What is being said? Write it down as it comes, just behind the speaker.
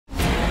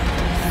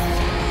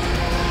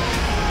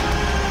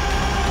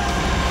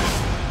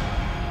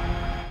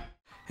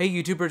Hey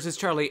YouTubers, it's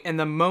Charlie, and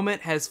the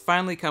moment has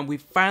finally come. We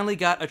finally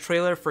got a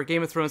trailer for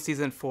Game of Thrones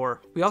Season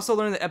 4. We also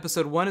learned that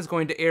Episode 1 is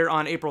going to air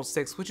on April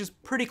 6th, which is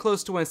pretty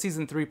close to when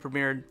Season 3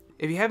 premiered.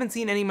 If you haven't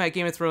seen any of my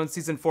Game of Thrones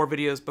Season 4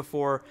 videos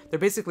before, they're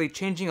basically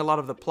changing a lot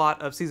of the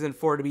plot of Season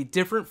 4 to be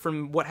different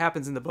from what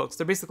happens in the books.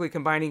 They're basically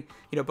combining,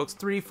 books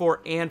 3,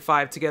 4, and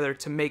 5 together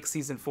to make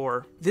Season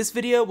 4. This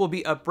video will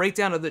be a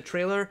breakdown of the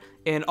trailer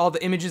and all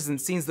the images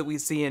and scenes that we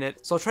see in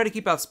it, so I'll try to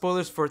keep out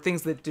spoilers for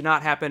things that do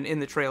not happen in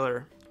the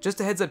trailer. Just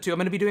a heads up too, I'm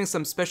going to be doing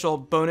some special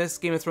bonus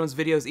Game of Thrones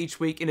videos each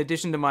week in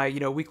addition to my,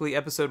 weekly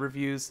episode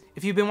reviews.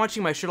 If you've been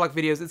watching my Sherlock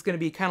videos, it's going to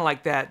be kind of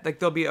like that. Like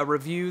there'll be a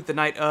review the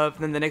night of,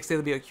 and then the next day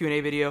there'll be a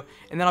Q&A video,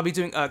 and then I'll be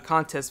doing a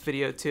contest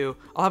video too.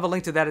 I'll have a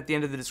link to that at the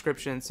end of the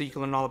description so you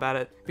can learn all about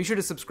it. Be sure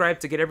to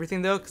subscribe to get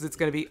everything though, because it's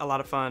going to be a lot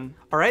of fun.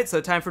 Alright,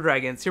 so time for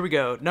dragons. Here we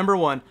go. Number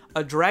 1,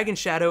 a dragon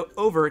shadow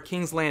over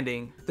King's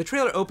Landing. The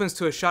trailer opens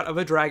to a shot of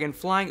a dragon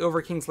flying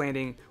over King's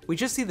Landing. We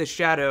just see the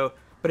shadow,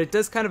 but it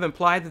does kind of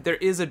imply that there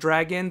is a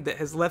dragon that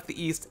has left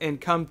the East and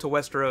come to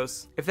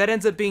Westeros. If that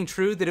ends up being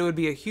true, then it would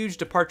be a huge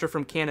departure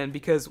from canon,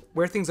 because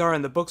where things are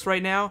in the books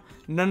right now,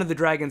 none of the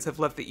dragons have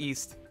left the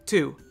East.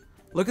 2.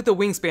 Look at the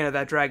wingspan of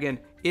that dragon.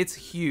 It's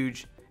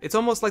huge. It's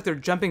almost like they're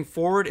jumping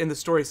forward in the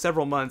story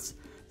several months.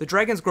 The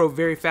dragons grow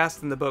very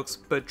fast in the books,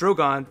 but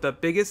Drogon, the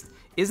biggest,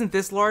 isn't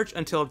this large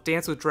until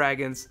Dance with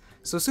Dragons,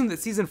 so assume that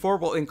Season 4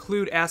 will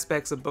include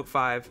aspects of Book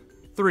 5.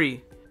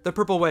 3. The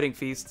Purple Wedding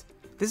Feast.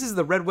 This is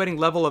the Red Wedding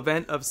level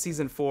event of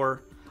Season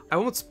 4. I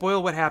won't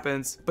spoil what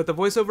happens, but the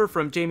voiceover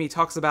from Jaime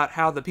talks about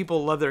how the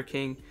people love their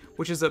king,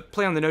 which is a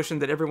play on the notion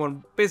that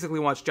everyone basically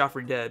wants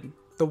Joffrey dead.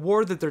 The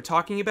war that they're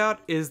talking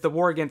about is the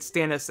war against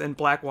Stannis and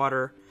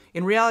Blackwater.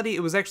 In reality,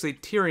 it was actually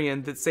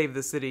Tyrion that saved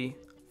the city.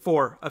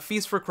 4. A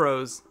Feast for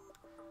Crows.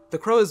 The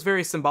crow is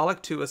very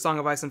symbolic to A Song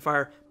of Ice and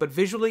Fire, but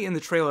visually in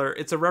the trailer,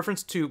 it's a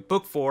reference to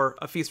Book 4,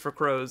 A Feast for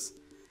Crows.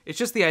 It's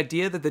just the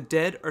idea that the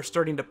dead are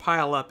starting to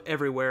pile up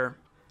everywhere.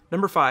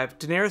 Number 5,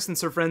 Daenerys and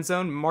Sir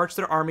Friendzone march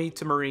their army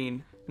to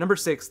Meereen. Number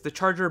 6, the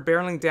charger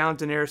barreling down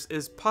Daenerys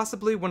is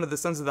possibly one of the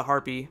Sons of the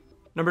Harpy.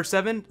 Number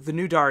 7, the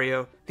new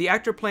Daario. The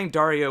actor playing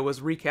Daario was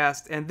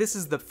recast, and this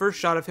is the first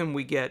shot of him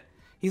we get.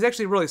 He's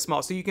actually really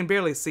small, so you can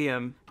barely see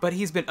him, but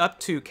he's been up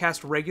to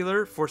cast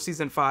regular for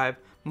Season 5,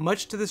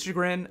 much to the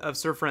chagrin of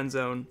Sir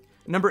Friendzone.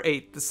 Number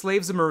 8, the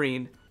Slaves of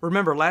Meereen.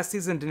 Remember, last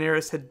season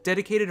Daenerys had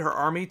dedicated her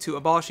army to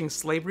abolishing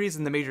slaveries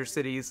in the major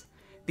cities.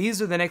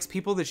 These are the next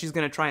people that she's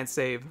going to try and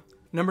save.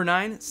 Number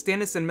 9,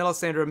 Stannis and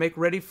Melisandre make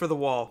ready for the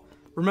Wall.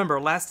 Remember,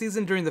 last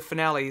season during the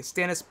finale,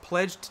 Stannis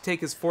pledged to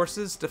take his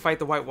forces to fight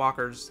the White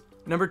Walkers.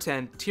 Number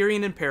 10,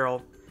 Tyrion in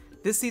peril.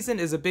 This season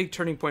is a big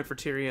turning point for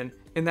Tyrion,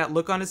 and that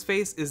look on his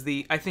face is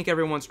the "I think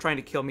everyone's trying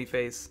to kill me"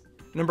 face.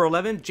 Number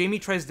 11, Jaime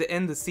tries to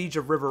end the siege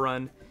of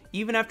Riverrun.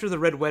 Even after the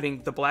Red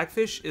Wedding, the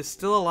Blackfish is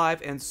still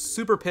alive and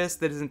super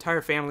pissed that his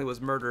entire family was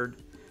murdered.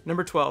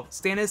 Number 12,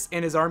 Stannis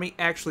and his army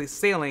actually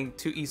sailing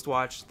to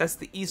Eastwatch. That's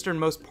the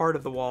easternmost part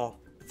of the Wall.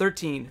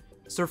 13,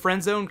 Sir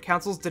Friendzone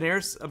counsels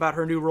Daenerys about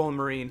her new role in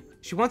Meereen.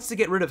 She wants to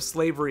get rid of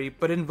slavery,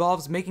 but it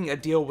involves making a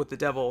deal with the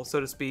devil, so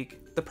to speak.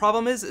 The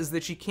problem is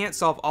that she can't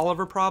solve all of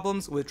her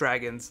problems with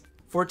dragons.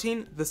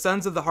 14, the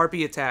Sons of the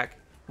Harpy attack.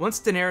 Once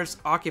Daenerys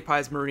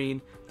occupies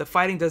Meereen, the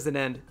fighting doesn't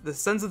end. The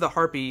Sons of the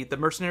Harpy, the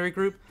mercenary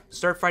group,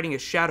 start fighting a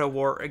shadow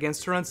war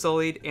against her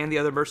Unsullied and the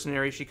other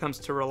mercenaries she comes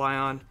to rely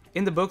on.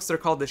 In the books, they're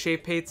called the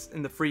Shavepates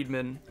and the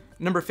Freedmen.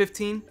 Number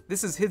 15,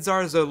 this is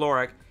Hidzar zo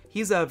Loraq.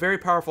 He's a very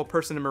powerful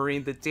person in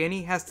Meereen that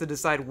Dany has to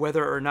decide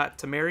whether or not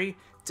to marry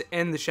to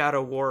end the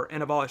Shadow War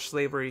and abolish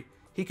slavery.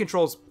 He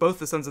controls both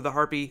the Sons of the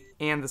Harpy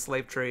and the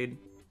slave trade.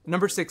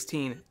 Number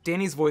 16,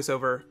 Dany's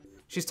voiceover.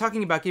 She's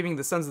talking about giving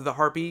the Sons of the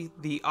Harpy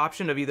the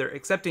option of either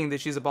accepting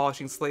that she's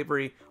abolishing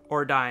slavery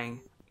or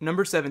dying.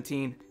 Number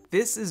 17,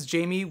 this is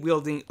Jaime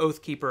wielding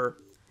Oathkeeper.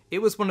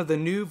 It was one of the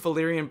new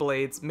Valyrian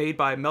blades made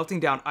by melting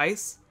down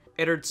ice,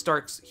 Eddard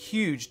Stark's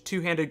huge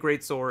two-handed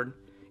greatsword.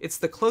 It's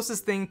the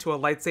closest thing to a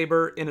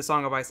lightsaber in A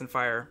Song of Ice and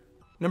Fire.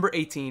 Number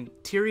 18,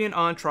 Tyrion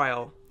on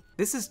trial.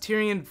 This is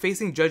Tyrion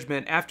facing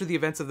judgment after the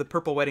events of the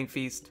Purple Wedding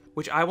Feast,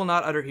 which I will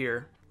not utter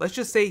here. Let's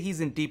just say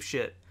he's in deep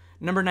shit.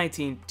 Number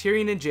 19,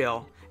 Tyrion in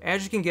jail.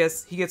 As you can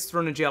guess, he gets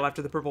thrown in jail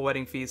after the Purple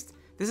Wedding Feast.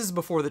 This is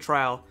before the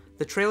trial.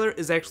 The trailer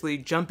is actually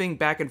jumping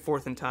back and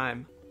forth in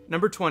time.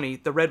 Number 20,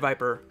 the Red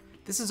Viper.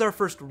 This is our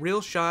first real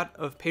shot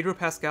of Pedro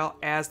Pascal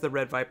as the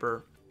Red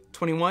Viper.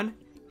 21,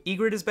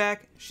 Ygritte is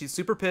back, she's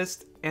super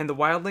pissed, and the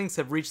Wildlings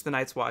have reached the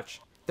Night's Watch.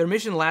 Their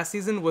mission last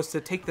season was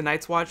to take the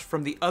Night's Watch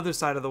from the other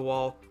side of the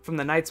wall, from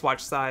the Night's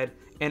Watch side,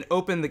 and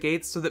open the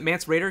gates so that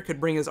Mance Rayder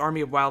could bring his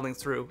army of Wildlings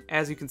through,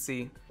 as you can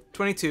see.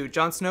 22,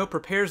 Jon Snow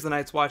prepares the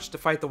Night's Watch to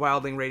fight the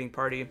Wildling raiding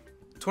party.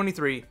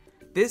 23,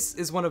 this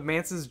is one of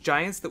Mance's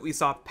giants that we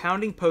saw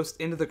pounding posts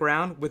into the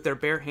ground with their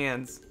bare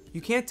hands.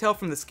 You can't tell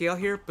from the scale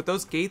here, but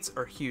those gates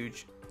are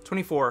huge.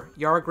 24,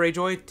 Yara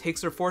Greyjoy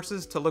takes her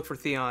forces to look for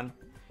Theon.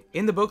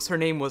 In the books, her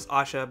name was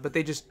Asha, but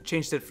they just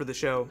changed it for the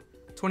show.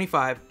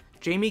 25,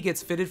 Jaime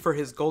gets fitted for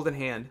his golden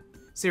hand.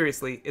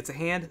 Seriously, it's a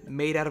hand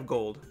made out of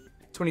gold.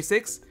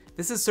 26,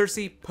 this is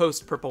Cersei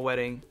post Purple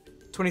Wedding.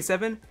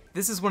 27,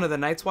 This is one of the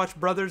Night's Watch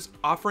brothers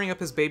offering up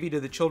his baby to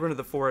the children of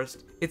the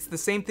forest. It's the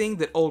same thing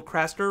that old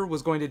Craster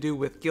was going to do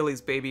with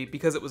Gilly's baby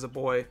because it was a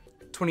boy.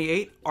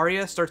 28,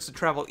 Arya starts to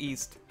travel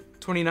east.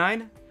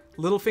 29,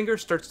 Littlefinger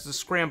starts to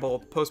scramble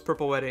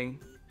post-Purple Wedding.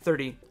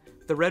 30,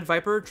 the Red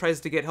Viper tries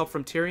to get help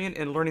from Tyrion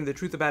in learning the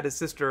truth about his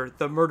sister,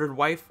 the murdered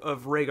wife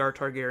of Rhaegar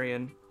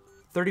Targaryen.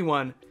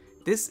 31,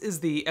 this is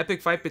the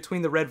epic fight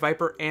between the Red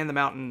Viper and the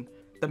Mountain.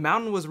 The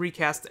Mountain was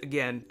recast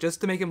again,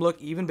 just to make him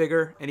look even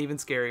bigger and even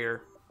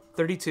scarier.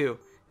 32,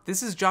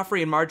 this is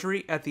Joffrey and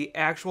Marjorie at the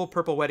actual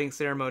Purple Wedding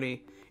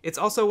ceremony. It's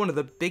also one of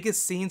the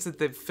biggest scenes that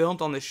they've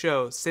filmed on the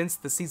show since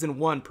the season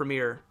 1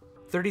 premiere.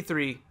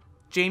 33,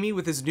 Jaime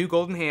with his new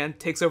golden hand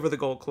takes over the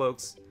Gold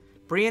Cloaks.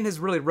 Brienne has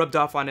really rubbed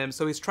off on him,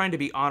 so he's trying to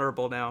be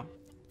honorable now.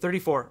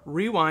 34,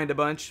 rewind a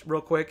bunch real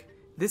quick.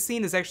 This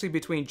scene is actually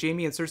between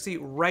Jaime and Cersei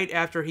right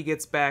after he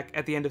gets back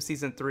at the end of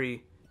season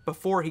 3,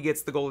 before he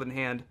gets the golden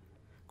hand.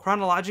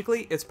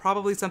 Chronologically, it's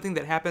probably something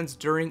that happens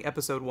during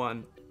episode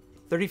 1.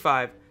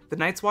 35, the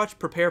Night's Watch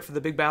prepare for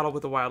the big battle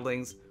with the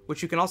Wildlings,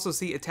 which you can also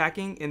see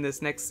attacking in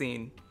this next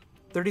scene.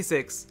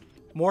 36,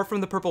 more from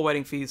the Purple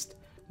Wedding Feast.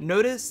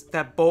 Notice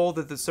that bowl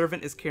that the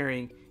servant is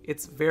carrying.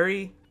 It's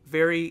very,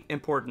 very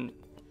important.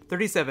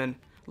 37,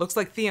 looks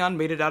like Theon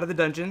made it out of the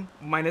dungeon,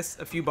 minus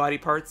a few body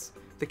parts.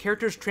 The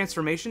character's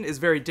transformation is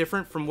very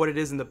different from what it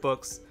is in the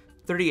books.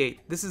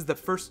 38, this is the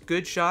first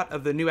good shot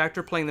of the new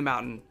actor playing the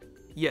Mountain.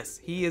 Yes,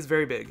 he is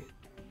very big.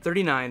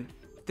 39,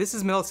 this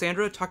is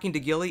Melisandre talking to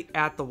Gilly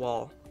at the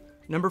wall.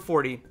 Number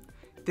 40,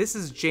 this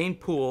is Jane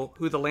Poole,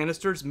 who the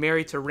Lannisters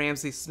marry to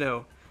Ramsay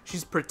Snow.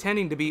 She's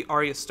pretending to be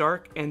Arya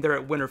Stark, and they're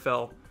at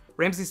Winterfell.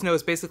 Ramsay Snow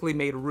is basically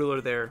made ruler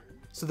there,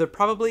 so they're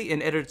probably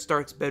in Eddard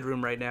Stark's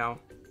bedroom right now.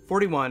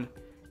 41,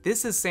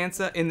 this is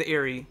Sansa in the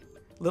Eyrie.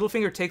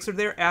 Littlefinger takes her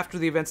there after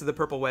the events of the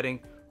Purple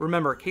Wedding.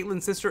 Remember,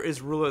 Catelyn's sister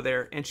is ruler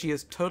there, and she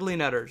is totally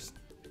nutters.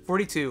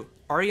 42,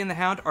 Arya and the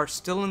Hound are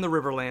still in the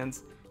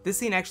Riverlands. This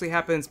scene actually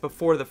happens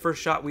before the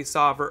first shot we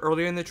saw of her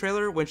earlier in the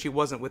trailer when she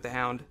wasn't with the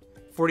Hound.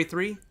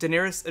 43,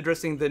 Daenerys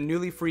addressing the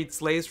newly freed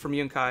slaves from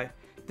Yunkai.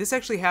 This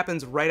actually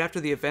happens right after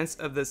the events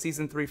of the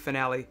season 3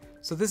 finale,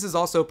 so this is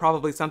also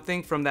probably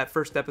something from that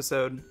first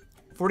episode.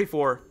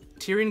 44,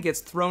 Tyrion gets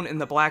thrown in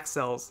the Black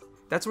Cells.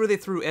 That's where they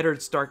threw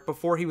Eddard Stark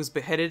before he was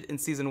beheaded in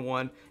season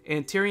 1,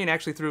 and Tyrion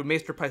actually threw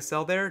Maester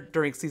Pycelle there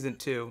during season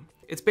 2.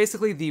 It's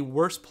basically the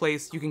worst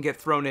place you can get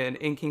thrown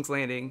in King's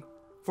Landing.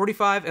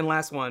 45, and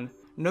last one,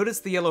 notice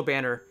the yellow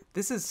banner.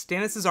 This is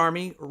Stannis'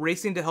 army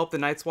racing to help the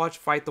Night's Watch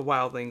fight the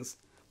Wildlings.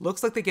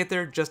 Looks like they get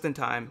there just in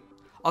time.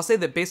 I'll say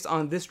that based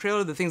on this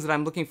trailer, the things that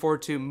I'm looking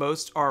forward to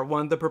most are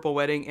 1, the Purple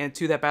Wedding, and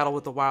 2, that battle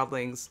with the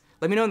Wildlings.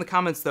 Let me know in the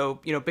comments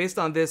though, based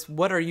on this,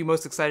 what are you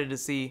most excited to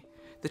see?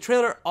 The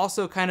trailer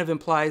also kind of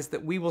implies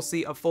that we will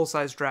see a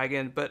full-size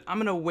dragon, but I'm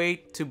gonna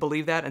wait to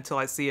believe that until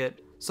I see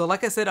it. So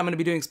like I said, I'm gonna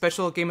be doing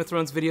special Game of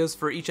Thrones videos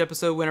for each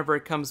episode whenever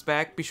it comes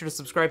back. Be sure to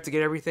subscribe to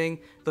get everything.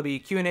 There'll be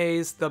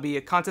Q&As, there'll be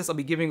a contest, I'll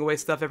be giving away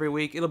stuff every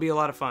week. It'll be a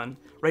lot of fun.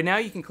 Right now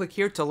you can click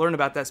here to learn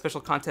about that special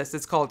contest.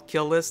 It's called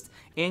Kill List,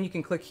 and you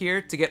can click here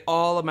to get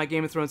all of my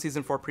Game of Thrones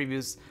Season 4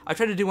 previews. I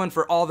try to do one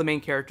for all the main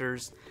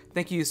characters.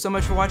 Thank you so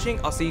much for watching.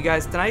 I'll see you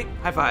guys tonight.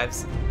 High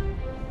fives.